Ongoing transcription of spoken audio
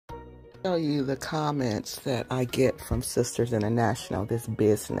Show you the comments that I get from Sisters International, this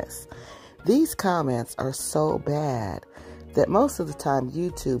business. These comments are so bad that most of the time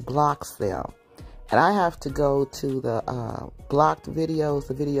YouTube blocks them. And I have to go to the blocked videos,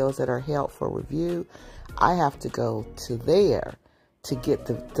 the videos that are held for review. I have to go to there to get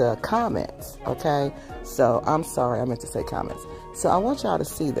the comments, okay? So I'm sorry, I meant to say comments. So I want y'all to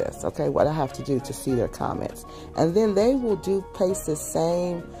see this, okay? What I have to do to see their comments. And then they will paste the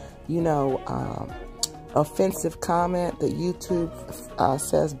same, offensive comment that YouTube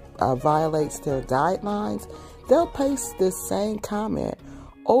says violates their guidelines. They'll paste this same comment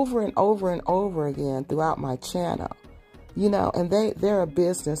over and over and over again throughout my channel, and they're a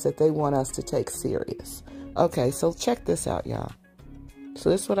business that they want us to take serious. Okay, so check this out, y'all. So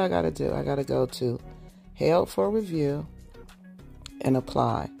this is what I got to do. I got to go to held for review and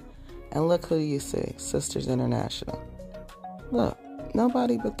apply. And look who you see, Sisters International. Look,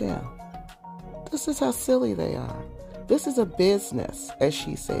 nobody but them. This is how silly they are. This is a business, as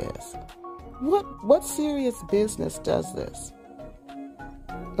she says. What serious business does this?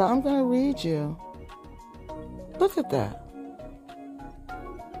 Now I'm going to read you. Look at that.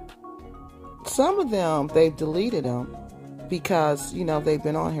 Some of them, they've deleted them because, they've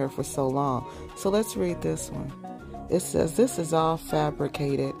been on here for so long. So let's read this one. It says, this is all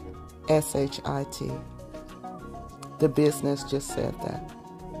fabricated, S-H-I-T. The business just said that.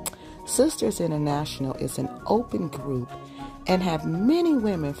 Sisters International is an open group and have many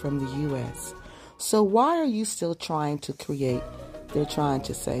women from the U.S. So why are you still trying to create, they're trying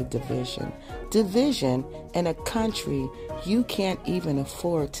to say division. Division in a country you can't even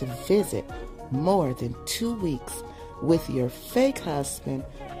afford to visit more than 2 weeks with your fake husband.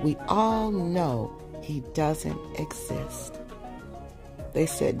 We all know he doesn't exist. They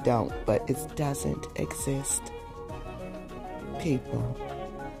said don't, but it doesn't exist. People.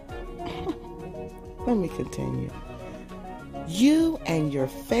 Let me continue. You and your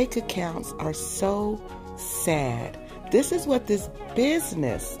fake accounts are so sad. This is what this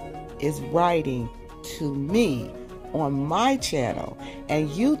business is writing to me on my channel, and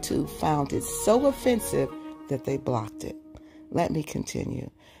YouTube found it so offensive that they blocked it. Let me continue.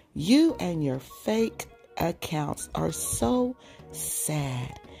 You and your fake accounts are so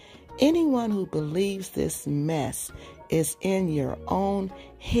sad. Anyone who believes this mess is in your own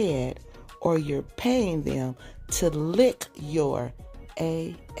head, or you're paying them to lick your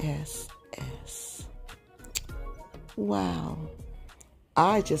ass. Wow.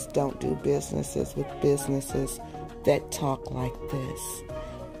 I just don't do businesses with businesses that talk like this.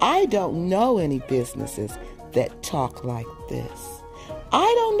 I don't know any businesses that talk like this.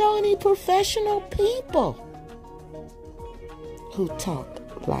 I don't know any professional people who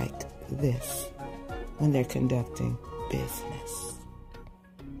talk like this when they're conducting business.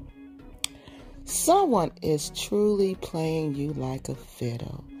 Someone is truly playing you like a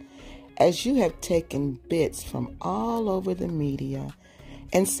fiddle, as you have taken bits from all over the media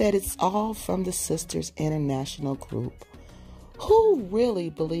and said it's all from the Sisters International group. Who really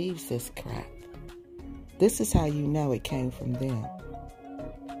believes this crap? This is how you know it came from them,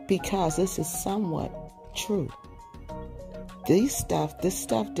 because this is somewhat true. This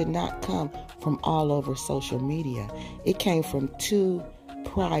stuff did not come from all over social media. It came from 2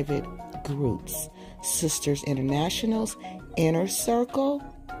 private groups, Sisters International's Inner Circle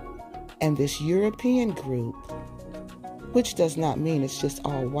and this European group, which does not mean it's just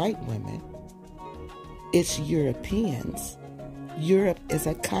all white women. It's Europeans. Europe is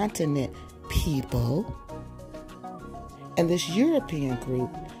a continent, people. And this European group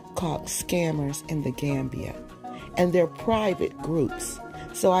called Scammers in the Gambia. And they're private groups.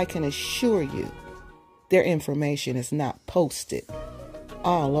 So I can assure you their information is not posted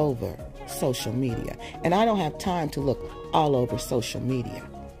all over social media. And I don't have time to look all over social media.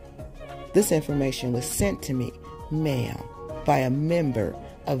 This information was sent to me, ma'am, by a member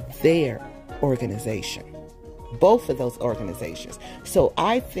of their organization. Both of those organizations. So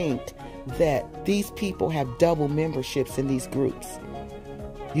I think that these people have double memberships in these groups.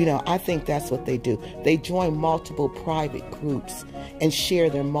 I think that's what they do. They join multiple private groups and share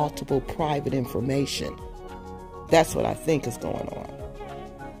their multiple private information. That's what I think is going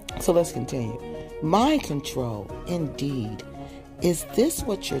on. So let's continue. Mind control, indeed. Is this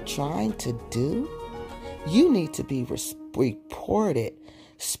what you're trying to do? You need to be reported,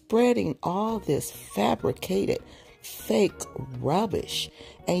 spreading all this fabricated, fake rubbish,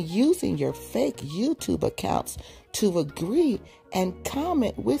 and using your fake YouTube accounts to agree and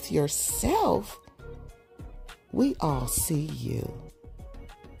comment with yourself. We all see you.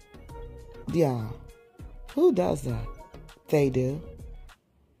 Yeah. Who does that? They do.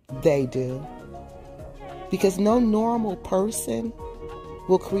 They do. Because no normal person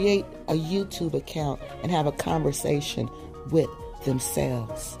will create a YouTube account and have a conversation with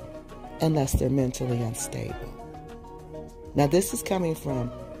themselves unless they're mentally unstable. Now, this is coming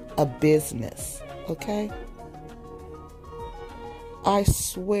from a business, okay? I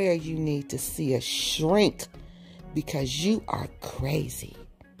swear you need to see a shrink because you are crazy.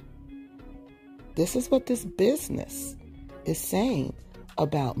 This is what this business is saying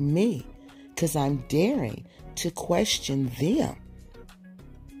about me, because I'm daring to question them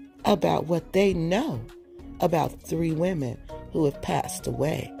about what they know about 3 women who have passed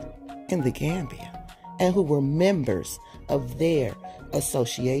away in the Gambia and who were members of their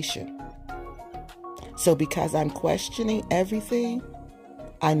association. So because I'm questioning everything,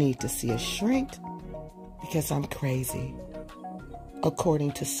 I need to see a shrink because I'm crazy,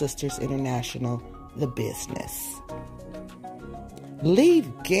 according to Sisters International, the business.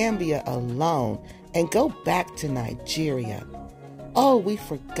 Leave Gambia alone and go back to Nigeria. Oh, we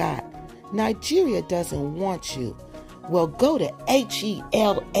forgot. Nigeria doesn't want you. Well, go to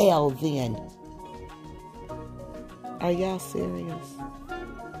HELL then. Are y'all serious?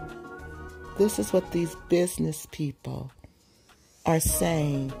 This is what these business people are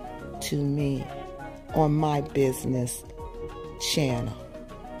saying to me on my business channel.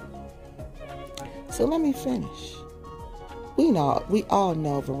 So let me finish. We all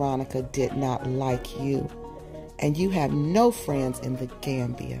know Veronica did not like you, and you have no friends in the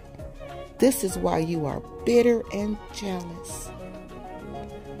Gambia. This is why you are bitter and jealous.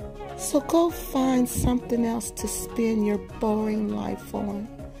 So go find something else to spend your boring life on.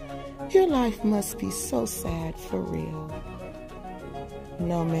 Your life must be so sad for real.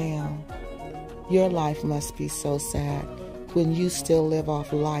 No, ma'am. Your life must be so sad when you still live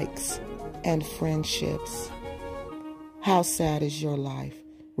off likes and friendships. How sad is your life?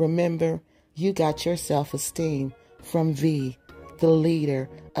 Remember, you got your self-esteem from V, the leader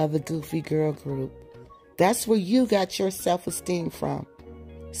of the Goofy Girl group. That's where you got your self-esteem from.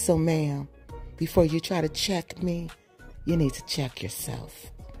 So, ma'am, before you try to check me, you need to check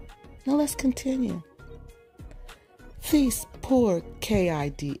yourself. Now let's continue. These poor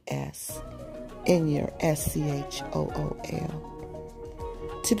KIDS in your SCHOOL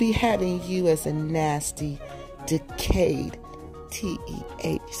to be having you as a nasty, decayed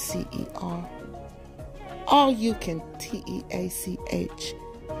TEACER. All you can TEACH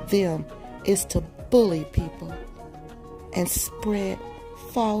them is to bully people and spread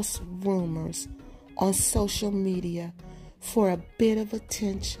false rumors on social media for a bit of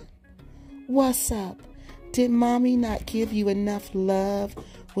attention. What's up? Did mommy not give you enough love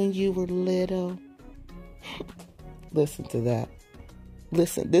when you were little? Listen to that.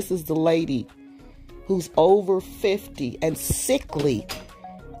 Listen, this is the lady who's over 50 and sickly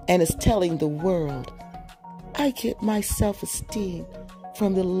and is telling the world, I get my self-esteem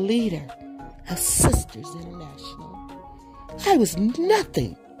from the leader of Sisters International. I was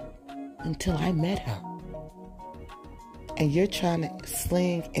nothing until I met her. And you're trying to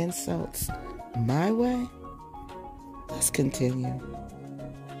sling insults my way? Let's continue.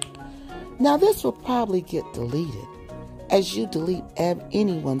 Now this will probably get deleted as you delete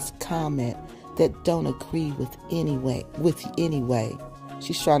anyone's comment that don't agree with anyway.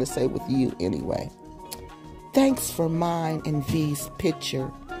 She's trying to say with you anyway. Thanks for mine and V's picture.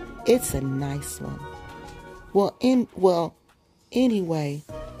 It's a nice one. Anyway,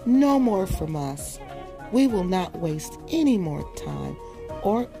 no more from us. We will not waste any more time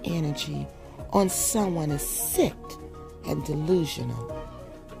or energy on someone as sick and delusional.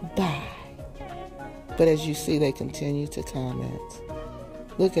 Bye. But as you see, they continue to comment.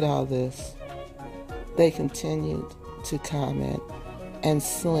 Look at all this. They continued to comment and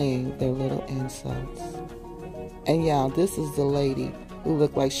sling their little insults. And y'all, this is the lady who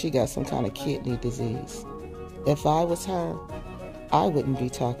looked like she got some kind of kidney disease. If I was her, I wouldn't be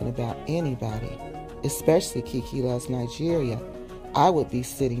talking about anybody, especially Kiki Loves Nigeria. I would be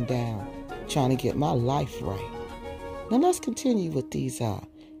sitting down trying to get my life right. Now let's continue with these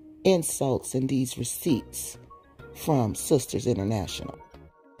insults and these receipts from Sisters International.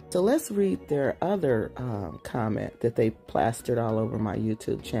 So let's read their other comment that they plastered all over my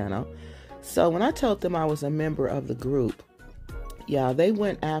YouTube channel. So when I told them I was a member of the group, yeah, they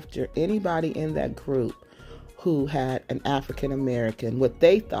went after anybody in that group who had an African-American, what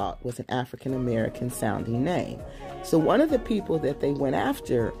they thought was an African-American sounding name. So one of the people that they went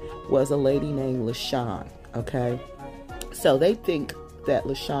after was a lady named LaShawn, okay? So they think that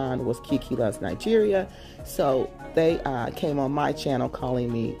LaShawn was Kiki Loves Nigeria, so they came on my channel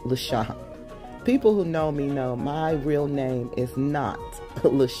calling me LaShawn. People who know me know my real name is not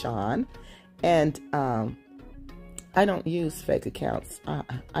LaShawn. And I don't use fake accounts.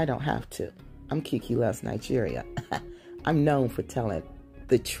 I don't have to. I'm Kiki Loves Nigeria. I'm known for telling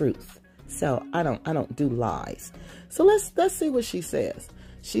the truth. So I don't do lies. So let's see what she says.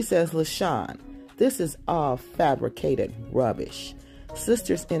 She says, LaShawn, this is all fabricated rubbish.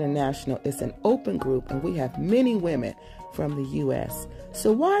 Sisters International is an open group, and we have many women from the U.S.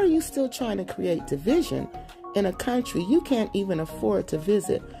 So why are you still trying to create division in a country you can't even afford to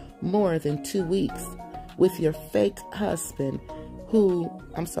visit more than 2 weeks with your fake husband who,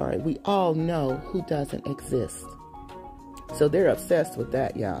 I'm sorry, we all know who doesn't exist? So they're obsessed with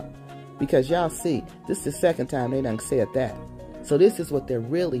that, y'all. Because y'all see, this is the second time they done said that. So this is what they're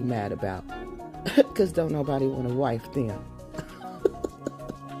really mad about. Because don't nobody want to wife them.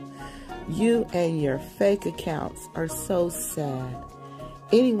 You and your fake accounts are so sad.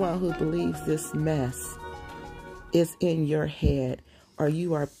 Anyone who believes this mess is in your head, or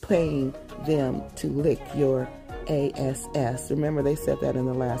you are paying them to lick your ass. Remember, they said that in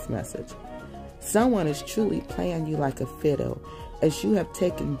the last message. Someone is truly playing you like a fiddle, as you have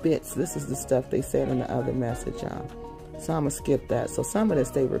taken bits. This is the stuff they said in the other message, y'all. So I'm going to skip that. So some of this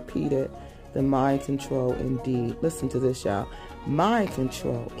they repeated. The mind control indeed. Listen to this, y'all. Mind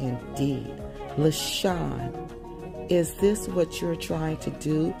control indeed. LaShawn, is this what you're trying to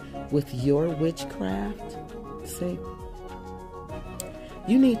do with your witchcraft? See?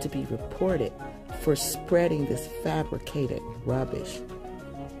 You need to be reported for spreading this fabricated rubbish.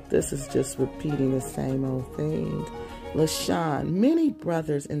 This is just repeating the same old thing. LaShawn, many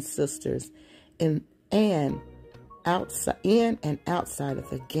brothers and sisters in and outside of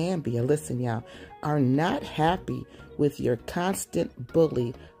the Gambia, listen y'all, are not happy with your constant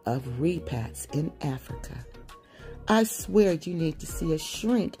bully of repats in Africa. I swear you need to see a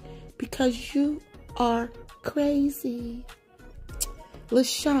shrink because you are crazy.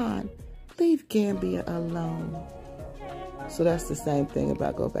 LaShawn, leave Gambia alone. So that's the same thing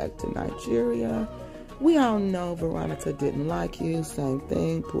about go back to Nigeria. We all know Veronica didn't like you. Same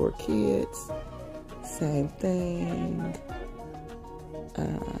thing, poor kids. Same thing.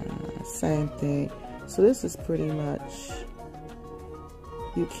 Same thing. So this is pretty much,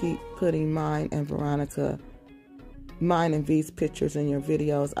 you keep putting mine and Veronica, mine and V's pictures in your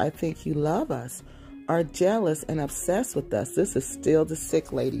videos. I think you love us, are jealous and obsessed with us. This is still the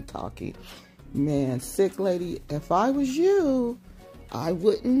sick lady talking. Man, sick lady, if I was you, I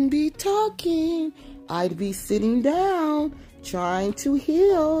wouldn't be talking. I'd be sitting down, trying to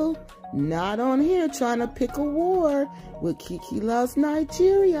heal. Not on here trying to pick a war with Kiki Loves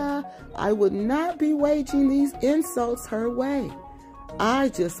Nigeria. I would not be waging these insults her way. I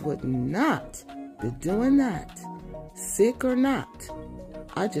just would not be doing that. Sick or not,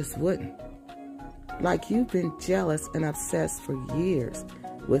 I just wouldn't. Like you've been jealous and obsessed for years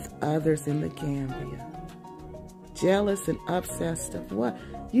with others in the Gambia. Jealous and obsessed of what?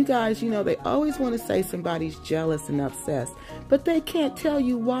 You guys, you know, they always want to say somebody's jealous and obsessed, but they can't tell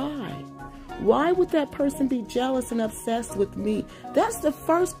you why. Why would that person be jealous and obsessed with me? That's the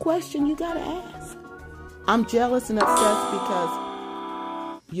first question you got to ask. I'm jealous and obsessed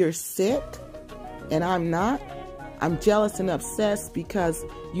because you're sick and I'm not. I'm jealous and obsessed because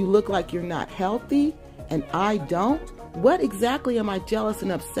you look like you're not healthy and I don't. What exactly am I jealous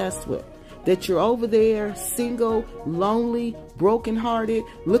and obsessed with? That you're over there, single, lonely, brokenhearted,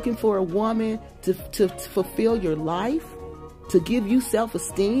 looking for a woman to fulfill your life, to give you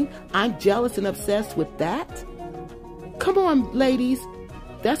self-esteem? I'm jealous and obsessed with that? Come on, ladies.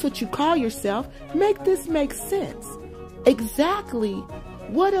 That's what you call yourself. Make this make sense. Exactly.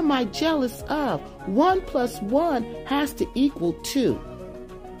 What am I jealous of? 1 + 1 has to equal 2.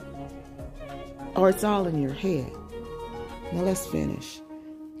 Or it's all in your head. Now let's finish.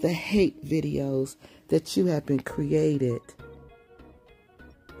 The hate videos that you have been created,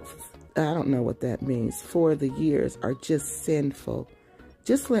 I don't know what that means, for the years are just sinful.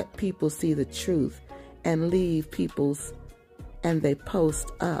 Just let people see the truth and leave people's, and they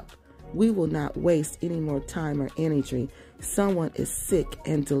post up. We will not waste any more time or energy. Someone is sick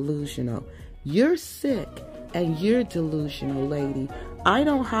and delusional. You're sick and you're delusional, lady. I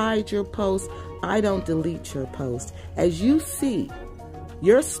don't hide your post. I don't delete your post. As you see,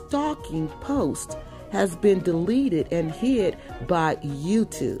 your stalking post has been deleted and hid by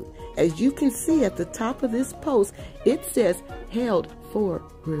YouTube. As you can see at the top of this post, it says held for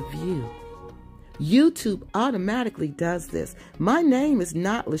review. YouTube automatically does this. My name is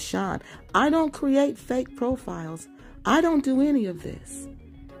not LaShawn. I don't create fake profiles. I don't do any of this.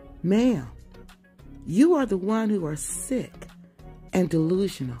 Ma'am, you are the one who are sick and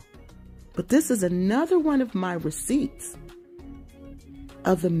delusional. But this is another one of my receipts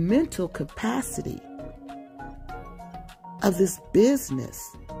of the mental capacity of this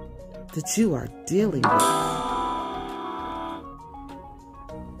business that you are dealing with.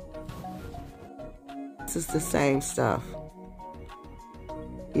 This is the same stuff.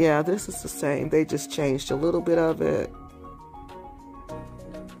 Yeah, this is the same. They just changed a little bit of it.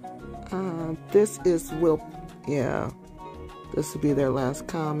 This is this will be their last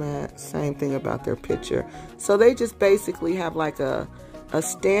comment. Same thing about their picture. So they just basically have like a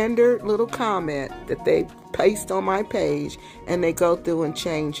standard little comment that they paste on my page, and they go through and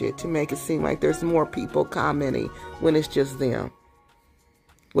change it to make it seem like there's more people commenting when it's just them.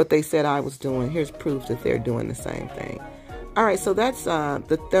 What they said I was doing, here's proof that they're doing the same thing. All right, so that's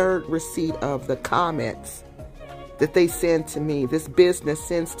the third receipt of the comments that they send to me, this business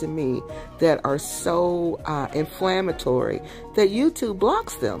sends to me, that are so inflammatory that YouTube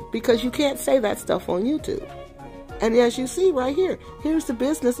blocks them because you can't say that stuff on YouTube. And as you see right here, here's the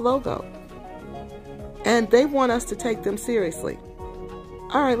business logo. And they want us to take them seriously.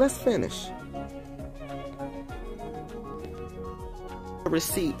 All right, let's finish. A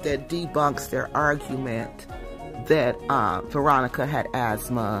receipt that debunks their argument that Veronica had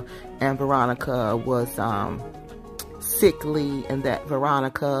asthma and Veronica was sickly, and that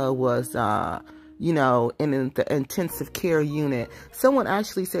Veronica was, in the intensive care unit. Someone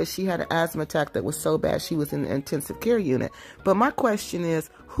actually said she had an asthma attack that was so bad she was in the intensive care unit. But my question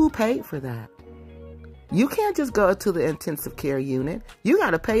is, who paid for that? You can't just go to the intensive care unit. You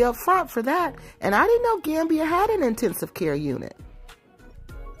got to pay up front for that. And I didn't know Gambia had an intensive care unit.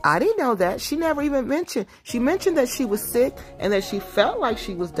 I didn't know that. She never even mentioned. She mentioned that she was sick and that she felt like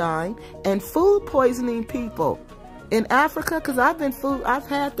she was dying, and food poisoning people in Africa, because I've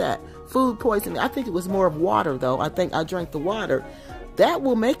had that food poisoning. I think it was more of water though. I think I drank the water. That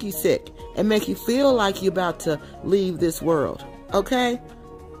will make you sick and make you feel like you're about to leave this world. Okay?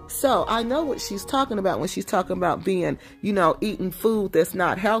 So I know what she's talking about when she's talking about being, eating food that's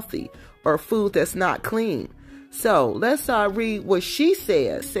not healthy or food that's not clean. So let's read what she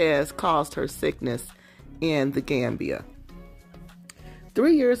says caused her sickness in the Gambia.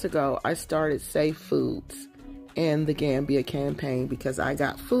 3 years ago, I started Safe Foods in the Gambia campaign because I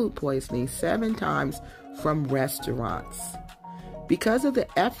got food poisoning 7 times from restaurants. Because of the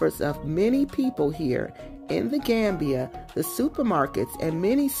efforts of many people here in the Gambia, the supermarkets and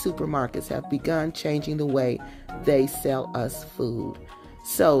many supermarkets have begun changing the way they sell us food.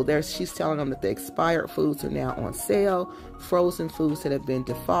 So she's telling them that the expired foods are now on sale. Frozen foods that have been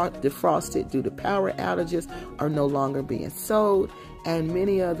defrosted due to power outages are no longer being sold. And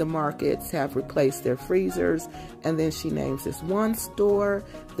many of the markets have replaced their freezers. And then she names this one store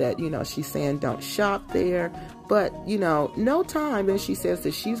that, she's saying don't shop there. But, no time. And she says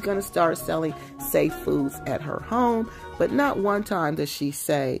that she's going to start selling safe foods at her home. But not one time does she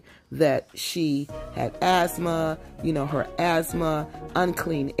say that she had asthma, her asthma,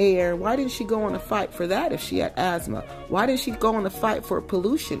 unclean air. Why didn't she go on a fight for that if she had asthma? Why didn't she go on a fight for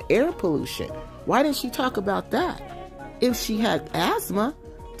pollution, air pollution? Why didn't she talk about that? If she had asthma,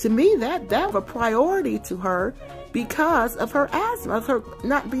 to me, that was a priority to her because of her asthma, of her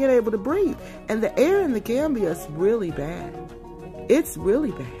not being able to breathe. And the air in the Gambia is really bad. It's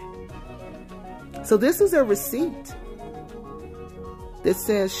really bad. So this is a receipt that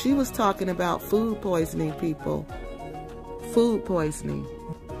says she was talking about food poisoning people. Food poisoning.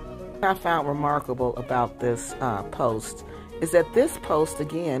 What I found remarkable about this post is that this post,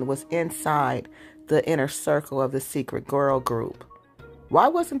 again, was inside the inner circle of the Secret Girl group. Why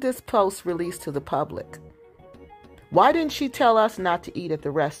wasn't this post released to the public? Why didn't she tell us not to eat at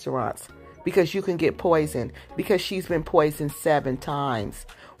the restaurants? Because you can get poisoned. Because she's been poisoned 7 times.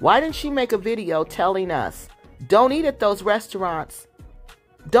 Why didn't she make a video telling us, don't eat at those restaurants?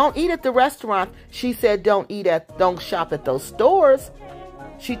 Don't eat at the restaurant. She said don't shop at those stores.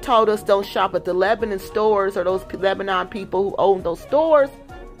 She told us don't shop at the Lebanon stores or those Lebanon people who own those stores.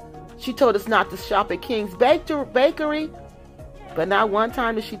 She told us not to shop at King's Bakery. But not one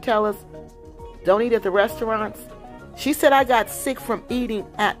time did she tell us don't eat at the restaurants. She said I got sick from eating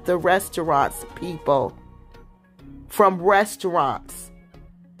at the restaurants, people. From restaurants.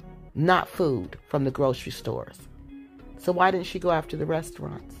 Not food from the grocery stores. So why didn't she go after the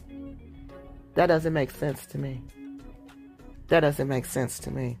restaurants? That doesn't make sense to me. That doesn't make sense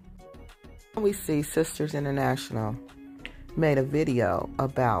to me. We see Sisters International made a video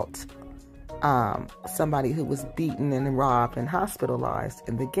about somebody who was beaten and robbed and hospitalized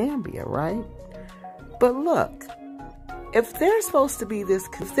in the Gambia, right? But look, if there's supposed to be this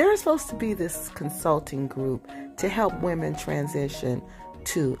consulting group to help women transition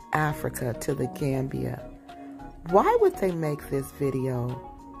to Africa, to the Gambia. Why would they make this video?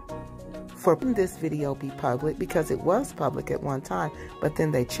 For this video be public, because it was public at one time, but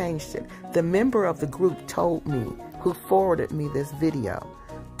then they changed it. The member of the group told me, who forwarded me this video,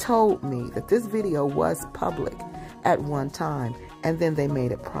 told me that this video was public at one time, and then they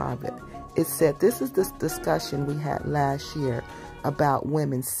made it private. It said, this is this discussion we had last year about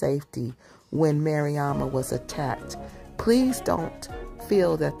women's safety when Mariama was attacked. Please don't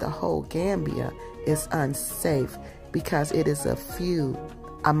feel that the whole Gambia is unsafe, because it is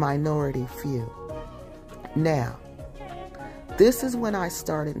a minority few. Now, this is when I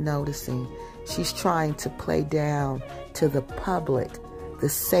started noticing she's trying to play down to the public the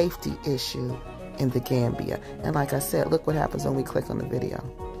safety issue in the Gambia. And like I said, look what happens when we click on the video.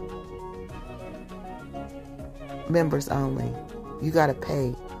 Members only. You got to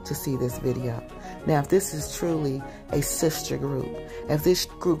pay to see this video. Now, if this is truly a sister group, if this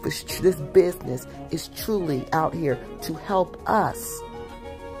group is this business is truly out here to help us,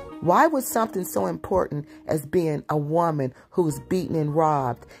 why would something so important as being a woman who's beaten and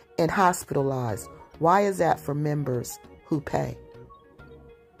robbed and hospitalized, why is that for members who pay?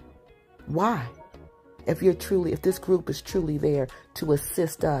 Why? If this group is truly there to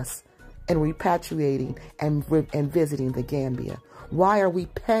assist us in repatriating and visiting the Gambia, why are we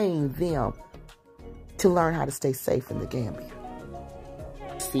paying them to learn how to stay safe in the Gambia?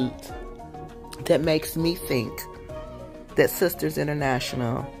 Seat that makes me think that Sisters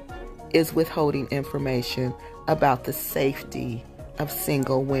International is withholding information about the safety of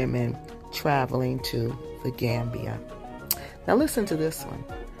single women traveling to the Gambia. Now listen to this one.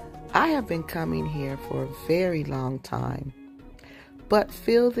 I have been coming here for a very long time, but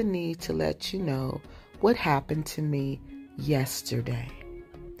feel the need to let you know what happened to me yesterday.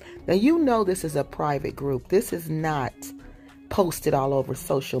 Now, you know this is a private group. This is not posted all over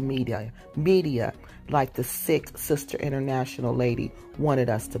social media like the sick Sister International lady wanted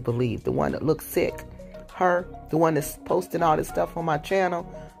us to believe. The one that looks sick, her, the one that's posting all this stuff on my channel,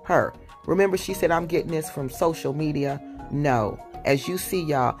 her. Remember, she said, I'm getting this from social media. No. As you see,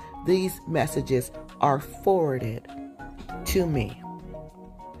 y'all, these messages are forwarded to me.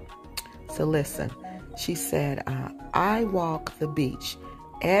 So listen, she said, I walk the beach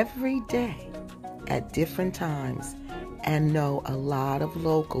every day at different times and know a lot of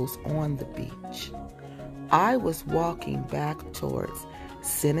locals on the beach. I was walking back towards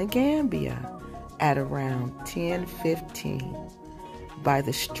Senegambia at around 10:15 by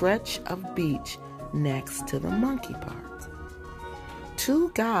the stretch of beach next to the monkey park.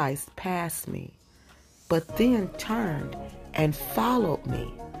 Two guys passed me, but then turned and followed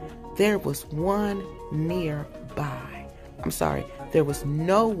me. There was one nearby. I'm sorry, there was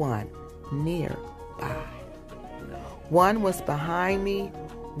no one nearby. One was behind me,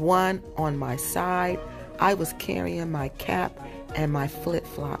 one on my side. I was carrying my cap and my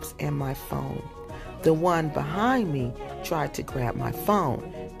flip-flops and my phone. The one behind me tried to grab my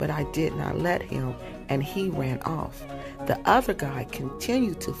phone, but I did not let him, and he ran off. The other guy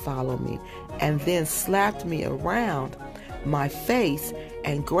continued to follow me and then slapped me around my face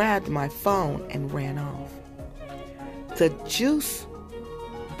and grabbed my phone and ran off. The Juice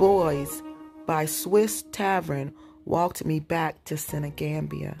Boys by Swiss Tavern walked me back to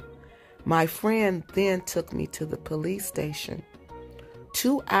Senegambia. My friend then took me to the police station.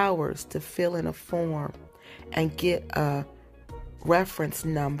 2 hours to fill in a form and get a reference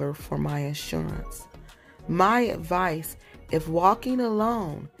number for my insurance. My advice, if walking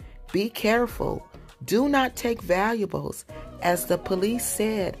alone, be careful. Do not take valuables. As the police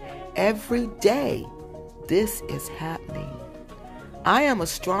said, every day this is happening. I am a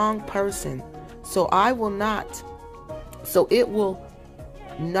strong person, so it will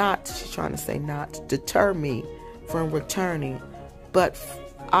not, she's trying to say not, deter me from returning. But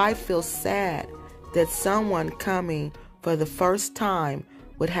I feel sad that someone coming for the first time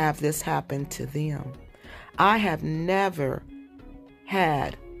would have this happen to them. I have never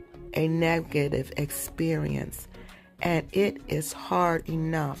had a negative experience, and it is hard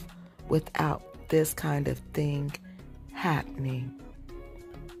enough without this kind of thing happening.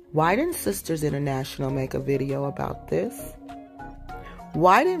 Why didn't Sisters International make a video about this?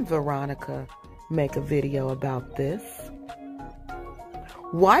 Why didn't Veronica make a video about this?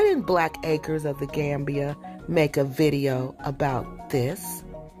 Why didn't Black Acres of the Gambia make a video about this?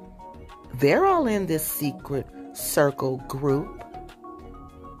 They're all in this secret circle group.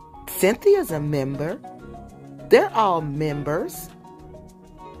 Cynthia's a member. They're all members.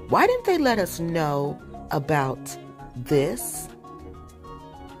 Why didn't they let us know about this?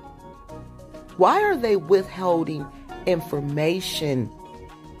 Why are they withholding information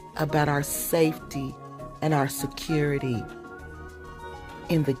about our safety and our security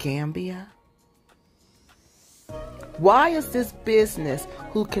in the Gambia? Why is this business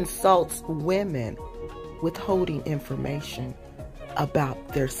who consults women withholding information about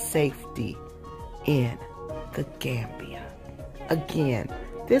their safety in the Gambia? Again,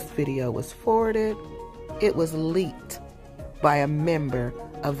 this video was forwarded. It was leaked by a member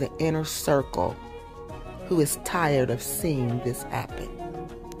of the inner circle who is tired of seeing this happen.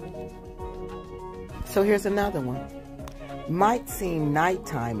 So here's another one. Might seem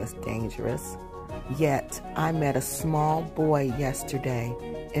nighttime is dangerous, yet I met a small boy yesterday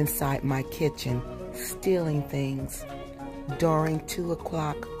inside my kitchen stealing things during 2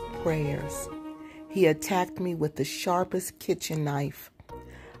 o'clock prayers. He attacked me with the sharpest kitchen knife.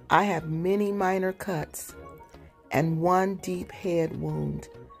 I have many minor cuts and 1 deep head wound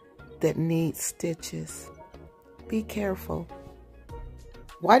that needs stitches. Be careful.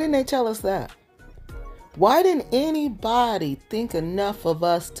 Why didn't they tell us that? Why didn't anybody think enough of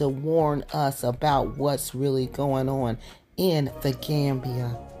us to warn us about what's really going on in the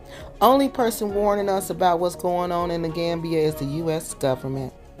Gambia? Only person warning us about what's going on in the Gambia is the U.S.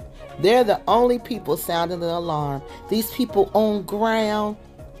 government. They're the only people sounding the alarm. These people on ground,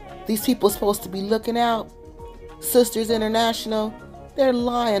 these people supposed to be looking out, Sisters International, they're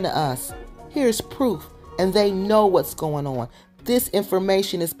lying to us. Here's proof, and they know what's going on. This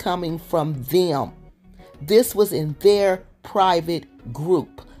information is coming from them. This was in their private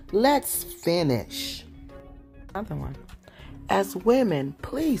group. Let's finish. Another one. As women,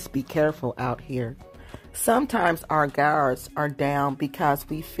 please be careful out here. Sometimes our guards are down because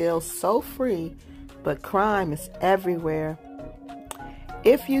we feel so free, but crime is everywhere.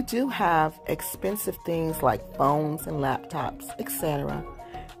 If you do have expensive things like phones and laptops, etc.,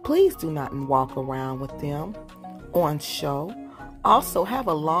 please do not walk around with them on show. Also have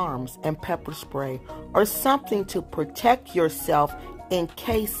alarms and pepper spray or something to protect yourself in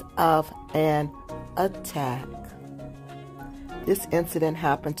case of an attack. This incident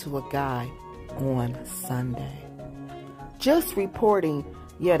happened to a guy on Sunday. Just reporting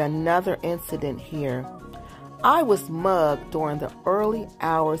yet another incident here. I was mugged during the early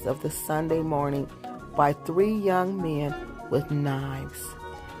hours of the Sunday morning by 3 young men with knives,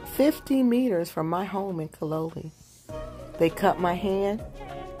 50 meters from my home in Kaloli. They cut my hand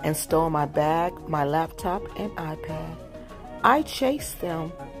and stole my bag, my laptop, and iPad. I chased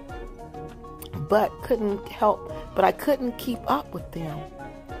them, but I couldn't keep up with them.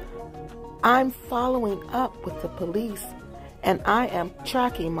 I'm following up with the police, and I am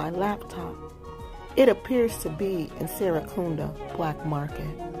tracking my laptop. It appears to be in Serekunda Black Market.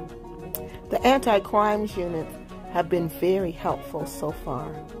 The anti-crimes units have been very helpful so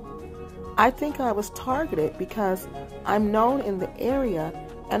far. I think I was targeted because I'm known in the area,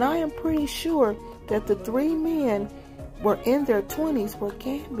 and I am pretty sure that the 3 men were in their 20s were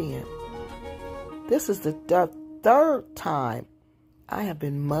Gambian. This is the 3rd time I have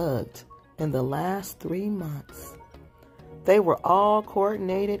been mugged in the last 3 months. They were all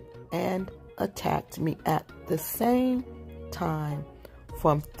coordinated and attacked me at the same time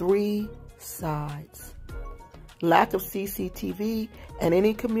from 3 sides. Lack of CCTV and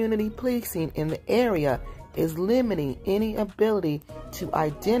any community policing in the area is limiting any ability to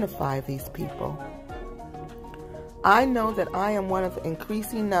identify these people. I know that I am one of the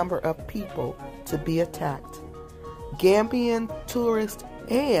increasing number of people to be attacked, Gambian tourists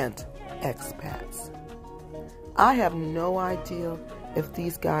and expats. I have no idea if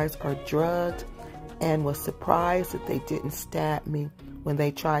these guys are drugged and was surprised that they didn't stab me when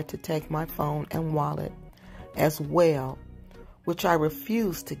they tried to take my phone and wallet as well, which I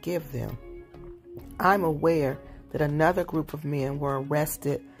refused to give them. I'm aware that another group of men were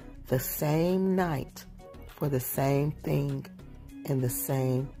arrested the same night for the same thing in the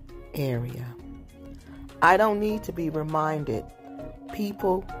same area. I don't need to be reminded,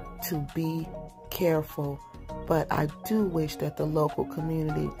 people, to be careful, but I do wish that the local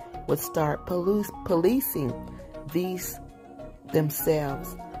community would start policing these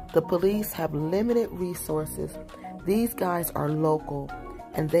themselves. The police have limited resources. These guys are local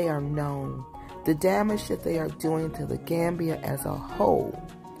and they are known. The damage that they are doing to the Gambia as a whole,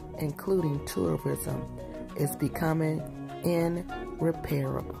 including tourism, is becoming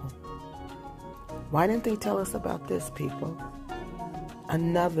irreparable. Why didn't they tell us about this, people?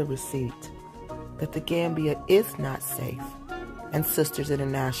 Another receipt that the Gambia is not safe. And Sisters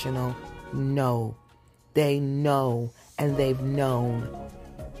International know. They know and they've known.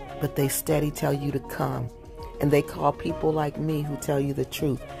 But they steady tell you to come. And they call people like me who tell you the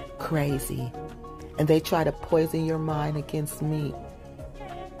truth crazy. And they try to poison your mind against me.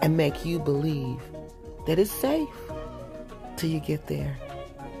 and make you believe that it's safe till you get there.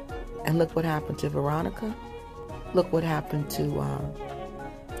 And look what happened to Veronica. Look what happened to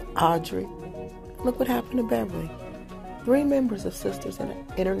Audrey. Look what happened to Beverly. 3 members of Sisters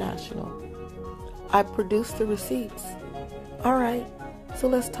International. I produced the receipts. All right, so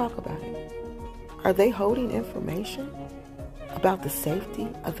let's talk about it. Are they holding information about the safety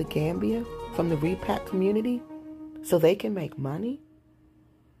of the Gambia from the repat community so they can make money?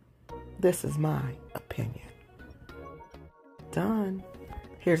 This is my opinion. Done.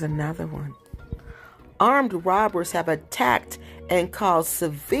 Here's another one. Armed robbers have attacked and caused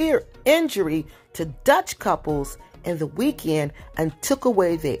severe injury to Dutch couples in the weekend and took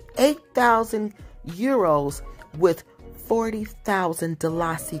away their 8,000 euros with 40,000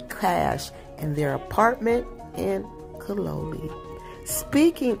 Dalasi cash in their apartment in Kaloli.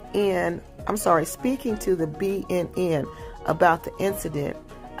 Speaking to the BNN about the incident,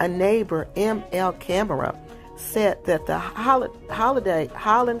 a neighbor, ML Camera, said that the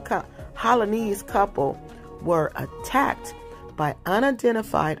Hollandese couple were attacked by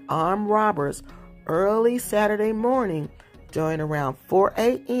unidentified armed robbers early Saturday morning during around 4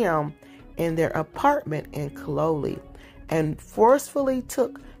 a.m. in their apartment in Kaloli and forcefully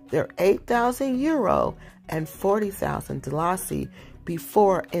took their 8,000 euro and 40,000 Dalasi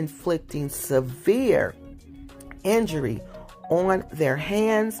before inflicting severe injury on their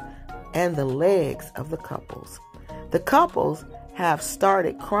hands and the legs of the couples. The couples have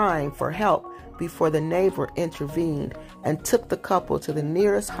started crying for help before the neighbor intervened and took the couple to the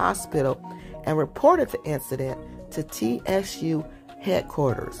nearest hospital and reported the incident to TSU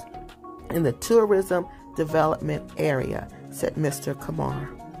headquarters in the tourism development area, said Mr. Kamar.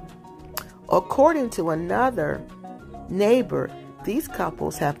 According to another neighbor, these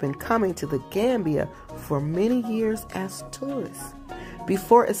couples have been coming to the Gambia for many years as tourists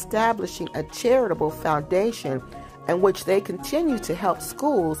before establishing a charitable foundation in which they continue to help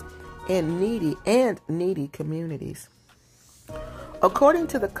schools in needy communities. According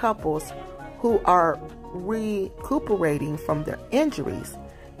to the couples who are recuperating from their injuries,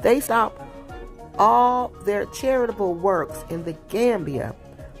 they stopped all their charitable works in the Gambia,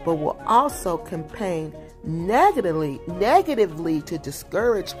 but will also campaign negatively to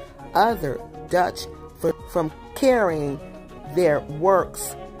discourage other Dutch from carrying their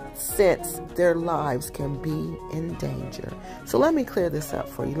works since their lives can be in danger. So let me clear this up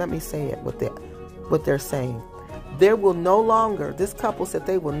for you. Let me say it what they're saying. There will no longer, this couple said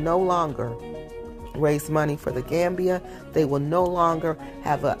they will no longer raise money for the Gambia. They will no longer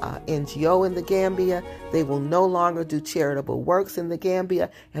have a NGO in the Gambia. They will no longer do charitable works in the Gambia.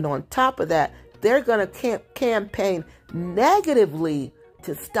 And on top of that, they're going to campaign negatively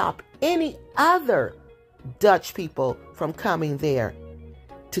to stop any other Dutch people from coming there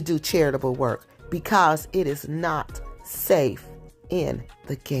to do charitable work because it is not safe in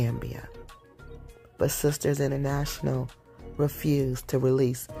the Gambia. But Sisters International refused to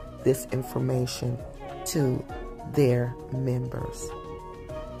release this information to their members.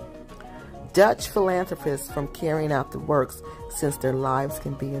 Dutch philanthropists from carrying out the works since their lives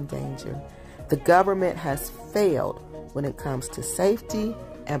can be in danger. The government has failed when it comes to safety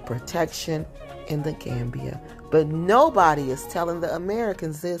and protection in the Gambia. But nobody is telling the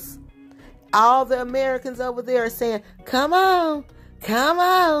Americans this. All the Americans over there are saying, come on,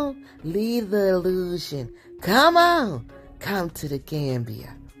 leave the illusion. Come on, come to the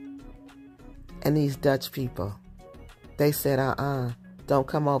Gambia. And these Dutch people, they said, don't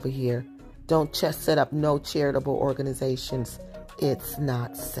come over here. Don't just set up no charitable organizations. It's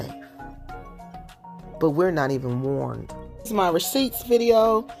not safe. But we're not even warned. This is my receipts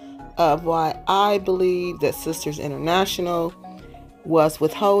video of why I believe that Sisters International was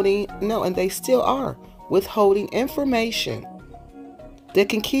withholding, and they still are, withholding information that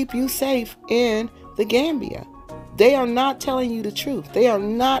can keep you safe in the Gambia. They are not telling you the truth. They are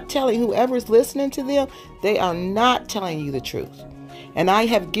not telling whoever's listening to them, they are not telling you the truth. And I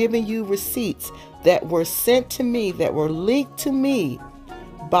have given you receipts that were sent to me, that were leaked to me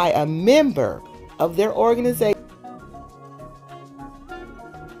by a member of their organization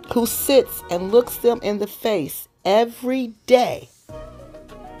who sits and looks them in the face every day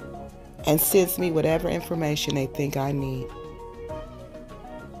and sends me whatever information they think I need.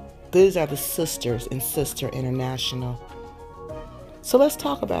 These are the sisters in Sister International. So let's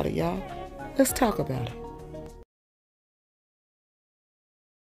talk about it, y'all. Let's talk about it.